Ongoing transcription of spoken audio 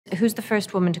who's the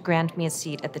first woman to grant me a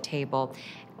seat at the table?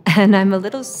 And I'm a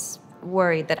little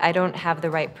worried that I don't have the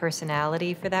right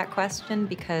personality for that question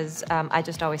because I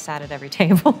just always sat at every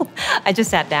table. I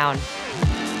just sat down.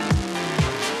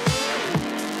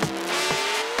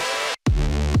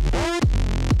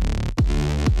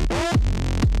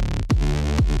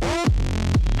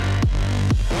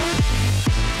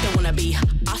 Don't wanna be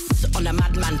us on a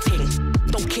madman thing.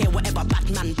 Don't care whatever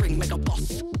Batman bring, make a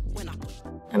boss.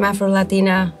 I'm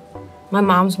Afro-Latina. My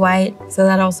mom's white, so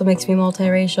that also makes me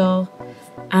multiracial.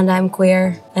 And I'm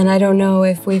queer. And I don't know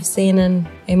if we've seen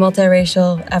a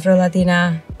multiracial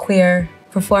Afro-Latina queer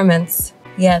performance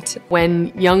yet. When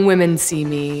young women see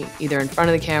me either in front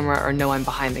of the camera or know I'm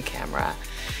behind the camera,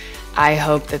 I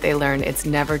hope that they learn it's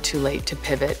never too late to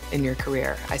pivot in your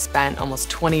career. I spent almost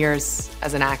 20 years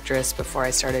as an actress before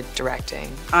I started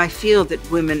directing. I feel that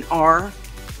women are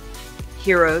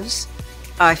heroes.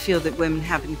 I feel that women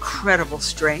have incredible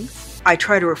strength. I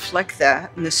try to reflect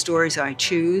that in the stories I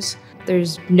choose.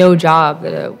 There's no job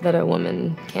that a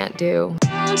woman can't do.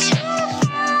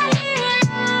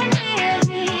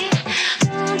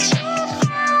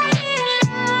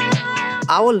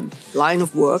 Our line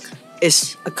of work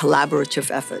is a collaborative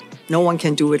effort. No one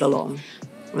can do it alone,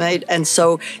 right? And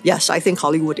so, yes, I think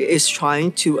Hollywood is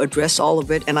trying to address all of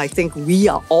it, and I think we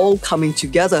are all coming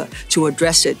together to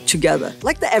address it together,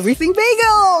 like the Everything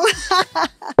Bagel!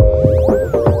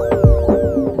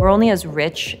 We're only as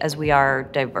rich as we are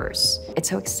diverse. It's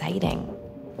so exciting.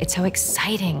 It's so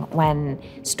exciting when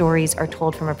stories are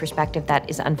told from a perspective that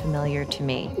is unfamiliar to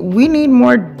me. We need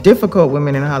more difficult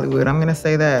women in Hollywood. I'm gonna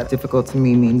say that. Difficult to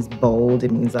me means bold, it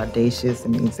means audacious, it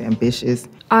means ambitious.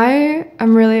 I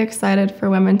am really excited for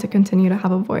women to continue to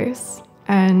have a voice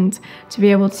and to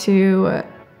be able to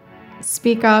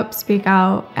speak up, speak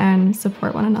out, and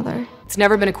support one another. It's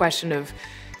never been a question of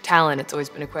talent, it's always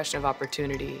been a question of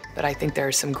opportunity. But I think there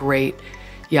are some great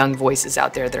young voices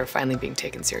out there that are finally being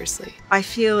taken seriously. I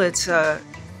feel it's a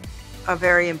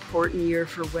very important year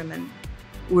for women.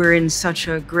 We're in such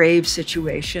a grave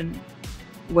situation,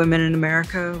 women in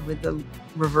America, with the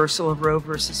reversal of Roe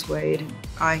versus Wade.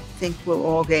 I think we'll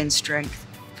all gain strength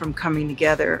from coming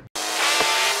together.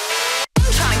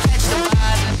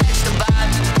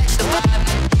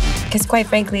 Because quite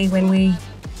frankly, when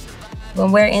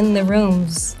we're in the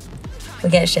rooms, we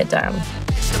get shit done.